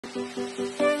Hey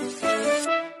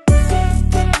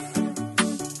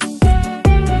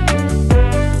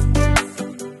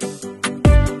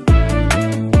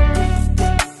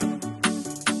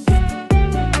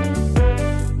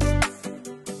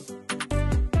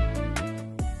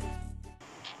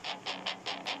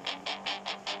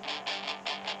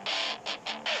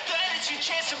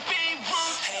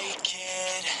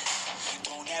kid,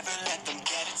 don't ever let them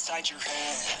get inside your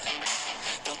head.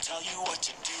 They'll tell you what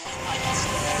to do in life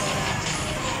instead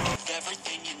of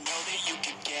everything you know that you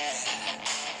could get.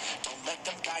 Don't let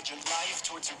them guide your life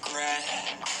towards regret.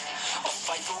 I'll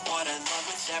fight for what I love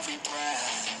with every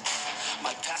breath.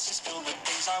 My past is filled with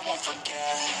things I won't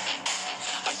forget.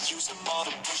 I use them all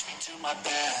to push me to my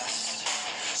best.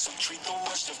 So treat the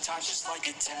worst of times just like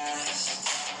a test.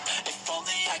 If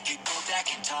only I could go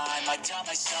back in time, I'd tell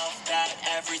myself that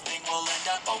everything will end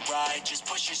up alright. Just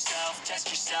push yourself, test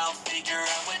yourself, figure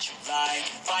out what you like.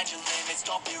 Find your limits,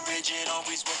 don't be rigid,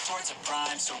 always work towards a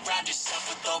prime. Surround yourself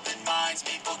with open minds,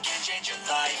 people can change your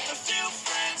life. A few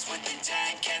friends with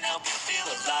intent can help you feel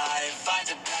alive. Find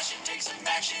a passion, take some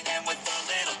action, and with a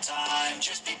little time,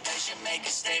 just be patient, make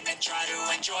a statement, try to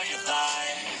enjoy your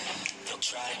life. They'll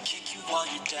try to kick you while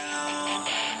you're down.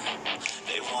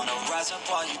 They wanna rise up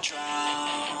while you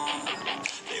drown.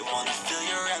 They wanna fill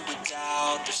your head with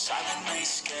doubt. They're silently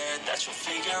scared that you'll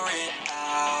figure it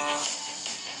out.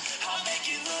 I'll make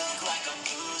it look like I'm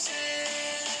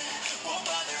losing. Won't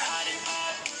bother hiding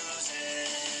my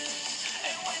bruises.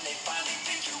 And when they finally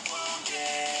think you're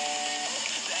wounded,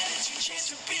 then it's your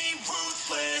chance to be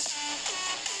ruthless.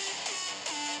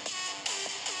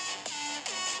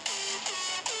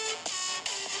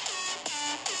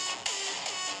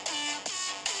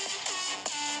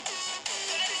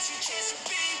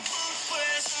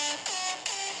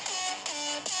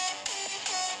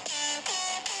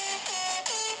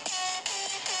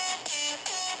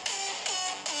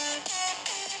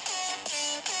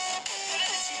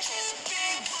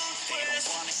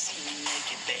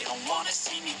 They don't wanna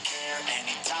see me care.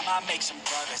 Anytime I make some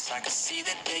progress, I can see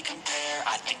that they compare.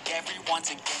 I think everyone's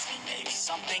against me, maybe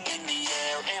something in the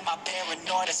air. Am I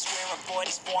paranoid? I swear a void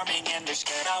is forming and they're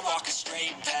scared I walk a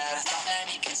straight path. Not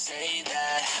many can say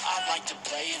that. I like to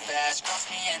play fast, cross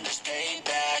me and there's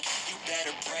payback. You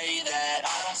better pray that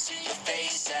I don't see your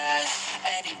face at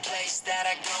any place that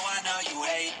I go. I know you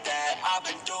hate that. I've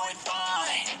been doing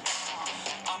fine,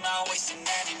 I'm not wasting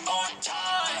any more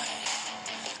time.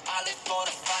 I live for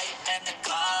the fight and the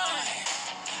climb,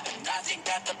 and I think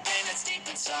that the pain that's deep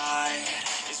inside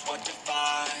is what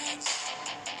defines.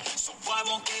 So I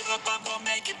won't give up, I'm gonna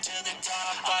make it to the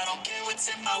top. I don't care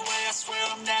what's in my way, I swear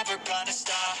I'm never gonna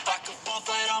stop. I could fall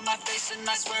flat on my face and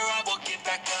I swear I will get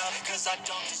back up, cause I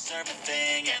don't deserve a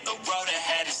thing and the road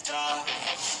ahead is tough.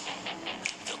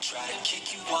 They'll try to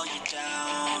kick you while you're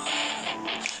down.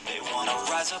 They wanna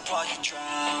rise up while you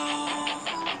drown.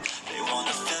 They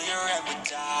wanna fill your head with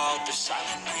doubt. They're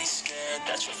silently scared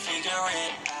that you'll figure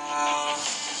it out.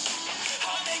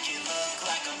 I'll make it look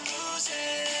like I'm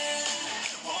losing.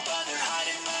 Won't bother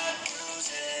hiding my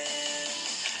bruises.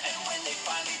 And when they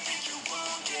finally think you're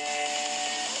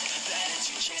wounded, then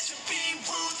it's your chance to be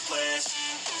ruthless.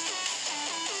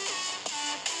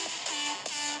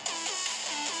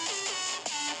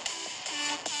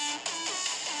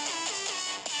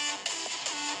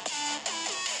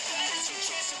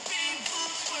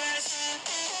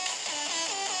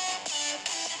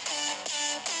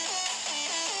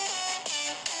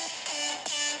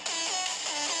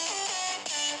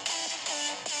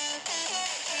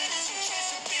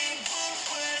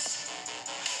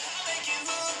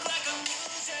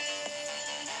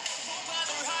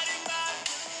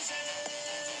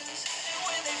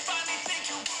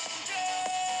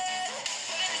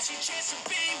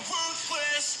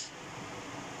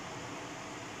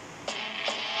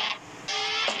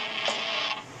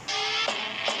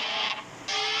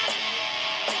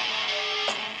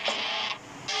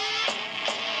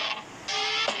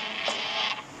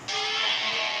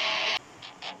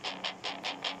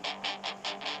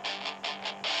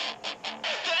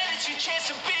 Chance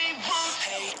to be ruthless.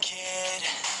 Hey kid,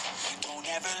 don't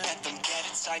ever let them get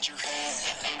inside your head.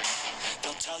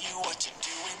 They'll tell you what to do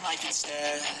in life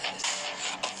instead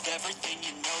of everything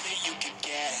you know that you could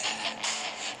get.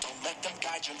 Don't let them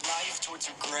guide your life towards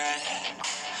regret.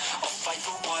 I'll fight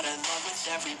for what I love with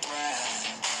every breath.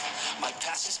 My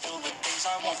past is filled with things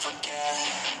I won't forget.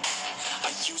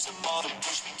 I use them all to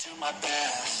push me to my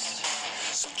best.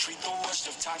 So treat the worst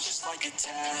of times just like a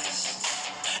test.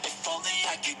 If only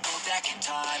I could go back in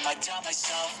time, I'd tell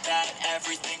myself that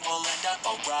everything will end up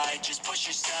alright. Just push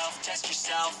yourself, test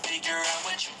yourself, figure out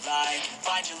what you like.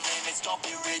 Find your limits, don't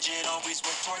be rigid, always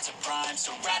work towards a prime.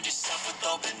 Surround yourself with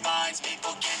open minds,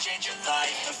 people can change your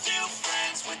life. A few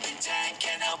friends with intent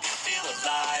can help you feel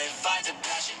alive. Find a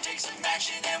passion, take some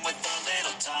action, and with a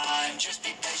little time, just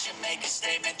be patient, make a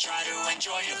statement, try to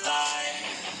enjoy your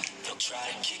life. They'll try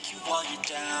to kick you while you're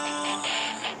down.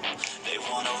 They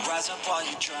wanna rise up while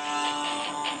you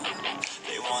drown.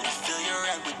 They wanna fill your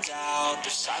head with doubt. They're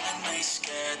silently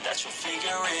scared that you'll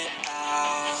figure it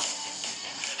out.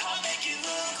 I'll make it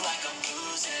look like I'm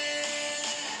losing.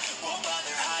 Won't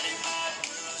bother hiding my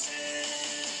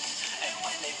bruises. And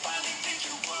when they finally think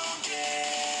you're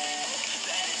wounded,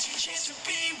 then it's your chance to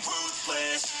be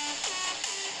ruthless.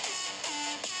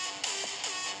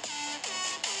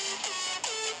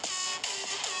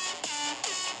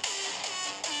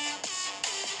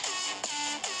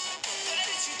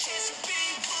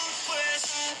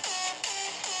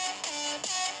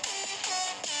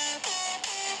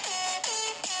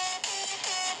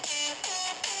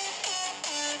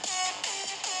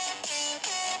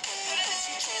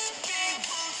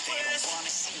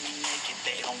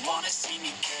 They don't wanna see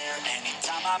me care.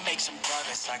 Anytime I make some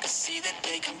progress, I can see that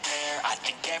they compare. I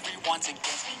think everyone's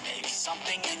against me, maybe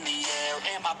something in the air.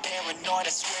 Am I paranoid?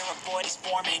 I swear a void is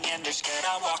forming and they're scared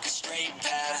I walk a straight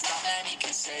path. Not many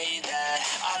can say that.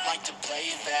 I like to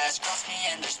play fast, cross me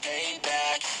and there's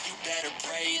payback. You better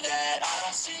pray that I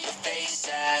don't see your face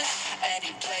at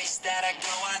any place that I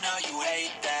go. I know you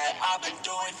hate that. I've been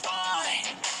doing fine,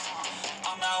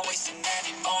 I'm not wasting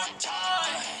any more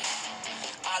time.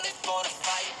 I live for the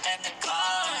fight and the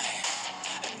climb,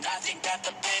 and I think that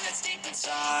the pain that's deep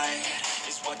inside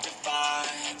is what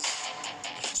defines.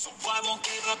 So I won't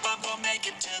give up, I'm gonna make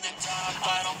it to the top.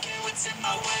 I don't care what's in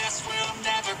my way, I swear I'm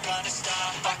never gonna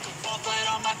stop. I could fall flat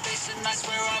on my face and I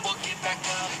swear I will get back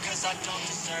up, because I don't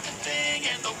deserve a thing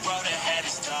and the road ahead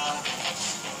is tough.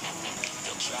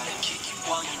 They'll try to kick you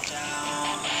while you're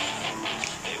down.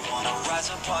 They wanna rise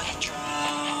up while you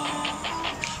drown.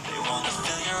 They wanna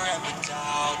fill your head with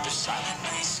doubt. They're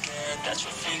silently scared that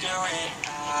you'll figure it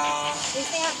out. They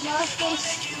have markers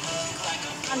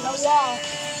on the wall.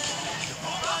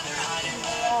 They're hiding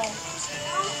the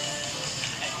bruises.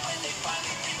 And when they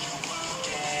finally think you're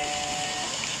wounded,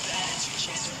 then it's your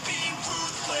chance to be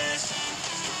ruthless.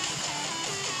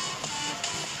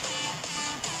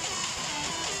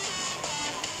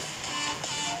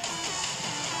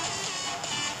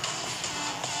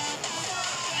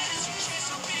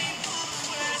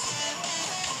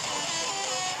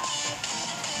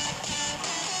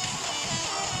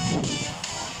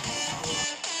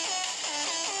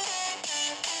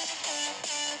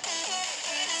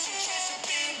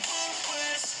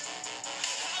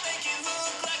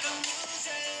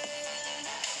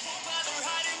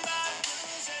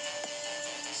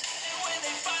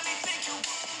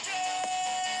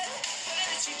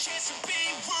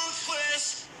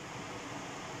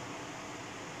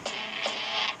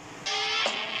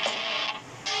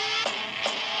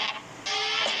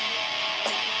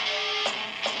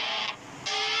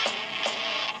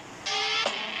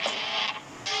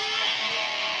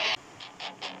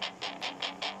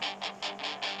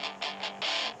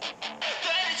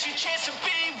 Chance to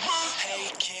be ruthless. Hey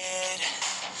kid,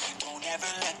 don't ever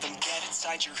let them get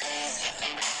inside your head.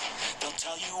 They'll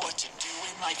tell you what to do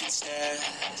in life instead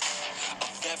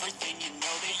of everything you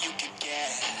know that you could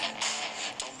get.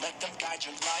 Don't let them guide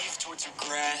your life towards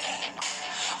regret.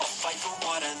 I'll fight for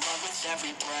what I love with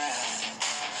every breath.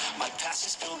 My past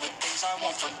is filled with things I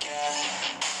won't forget.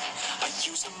 I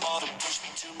use them all to push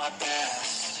me to my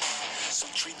best. So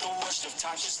treat the worst of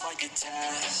times just like a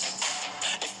test.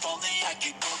 If only I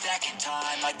could go back in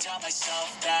time, I'd tell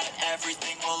myself that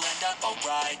everything will end up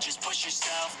alright. Just push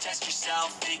yourself, test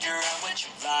yourself, figure out what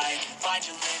you like. Find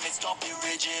your limits, don't be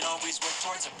rigid, always work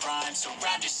towards a prime.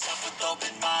 Surround yourself with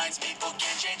open minds, people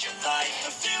can change your life.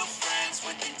 A few friends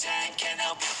with intent can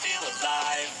help you feel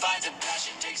alive. Find a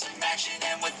passion, take some action,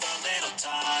 and with a little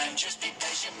time, just be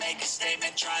patient, make a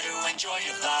statement, try to enjoy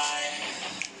your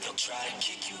life. They'll try to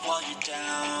kick you while you're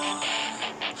down.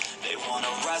 They wanna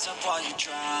rise up while you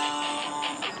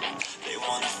drown. They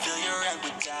wanna fill your head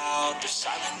with doubt. They're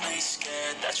silently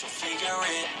scared that you'll figure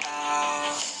it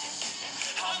out.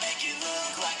 I'll make it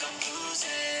look like I'm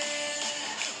losing.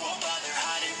 Won't bother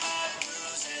hiding my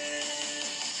bruises.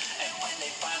 And when they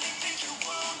finally think you're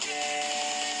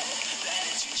wounded, then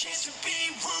it's your chance to be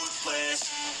ruthless.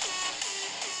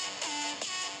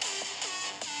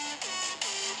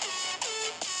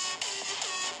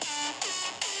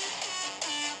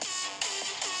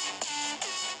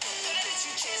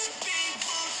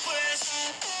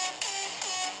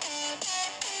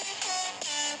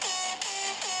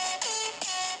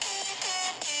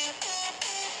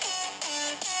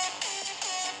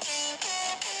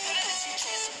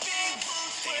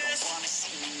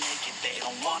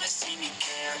 wanna see me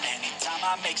care. Anytime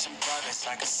I make some progress,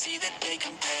 I can see that they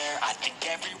compare. I think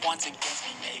everyone's against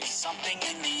me, maybe something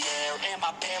in the air. Am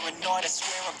I paranoid? I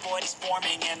swear a void is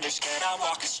forming and they're scared. I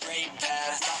walk a straight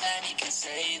path, not many can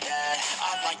say that.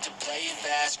 I like to play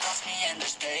fast, cross me and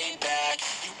there's payback.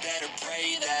 You better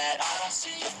pray that I don't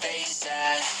see your face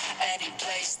at any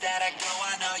place that I go.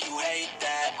 I know you hate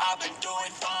that. I've been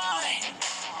doing fine,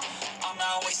 I'm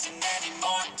not wasting any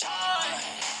more time.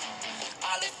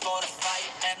 I live for the fight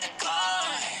and the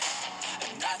climb,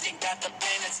 and I think that the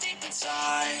pain that's deep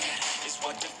inside is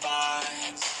what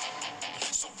defines.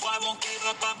 So I won't give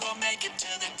up, I'm gonna make it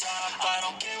to the top. I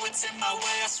don't care what's in my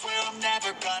way, I swear I'm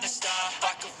never gonna stop.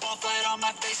 I could fall flat on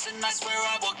my face and I swear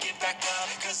I will get back up,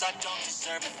 cause I don't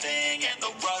deserve a thing and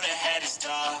the road ahead is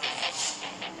tough.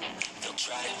 They'll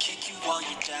try to kick you while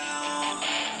you're down,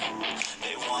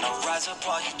 they wanna rise up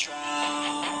while you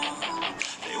drown.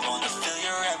 They wanna fill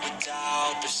your head with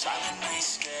doubt, they're silently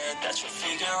scared that you'll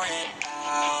figure it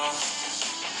out.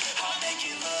 I'll make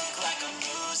it look like I'm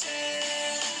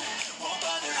losing, won't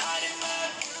bother hiding my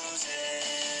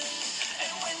bruises.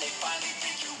 And when they finally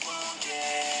think you're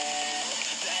wounded,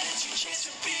 then it's your chance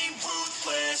to be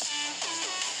ruthless.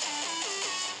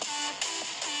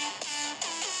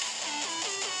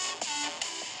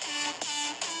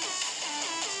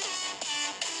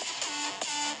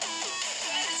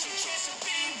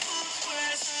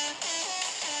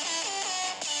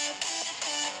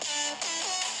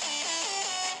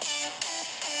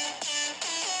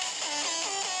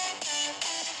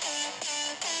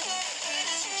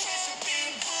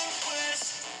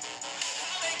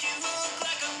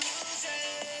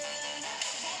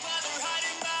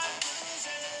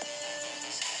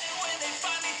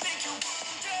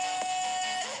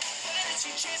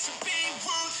 Chance to be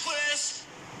ruthless.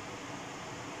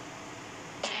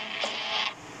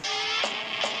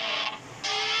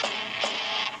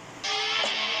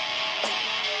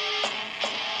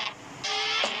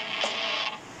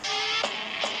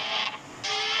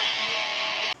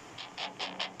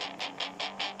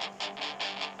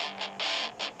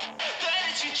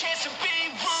 Chance to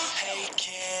be ruthless. Hey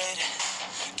kid,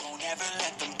 don't ever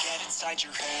let them get inside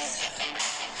your head.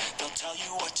 They'll tell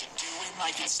you what to do in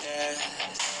life instead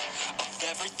of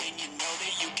everything you know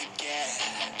that you could get.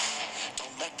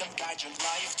 Don't let them guide your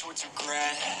life towards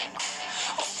regret.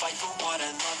 I'll fight for what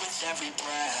I love with every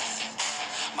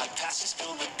breath. My past is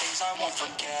filled with things I won't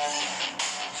forget.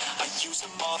 I use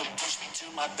them all to push me to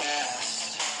my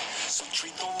best. So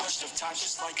treat the worst of times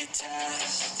just like a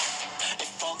test.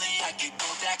 If only I could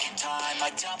go back in time,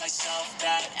 I'd tell myself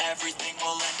that everything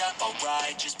will end up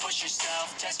alright. Just push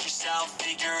yourself, test yourself,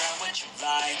 figure out what you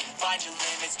like. Find your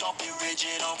limits, don't be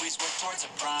rigid, always work towards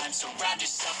a prime. Surround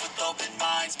yourself with open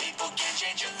minds, people can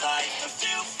change your life. A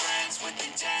few friends with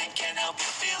intent can help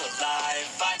you feel alive.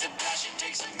 Find a passion,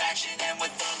 take some action, and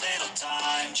with a little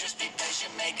time, just be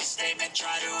patient, make a statement,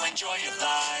 try to enjoy your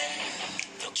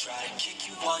life. They'll try to kick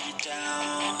you while you're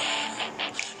down,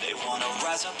 they wanna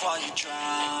rise up while you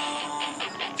drown.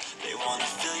 They wanna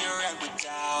fill your head with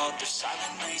doubt, they're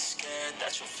silently scared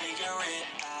that you'll figure it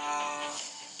out.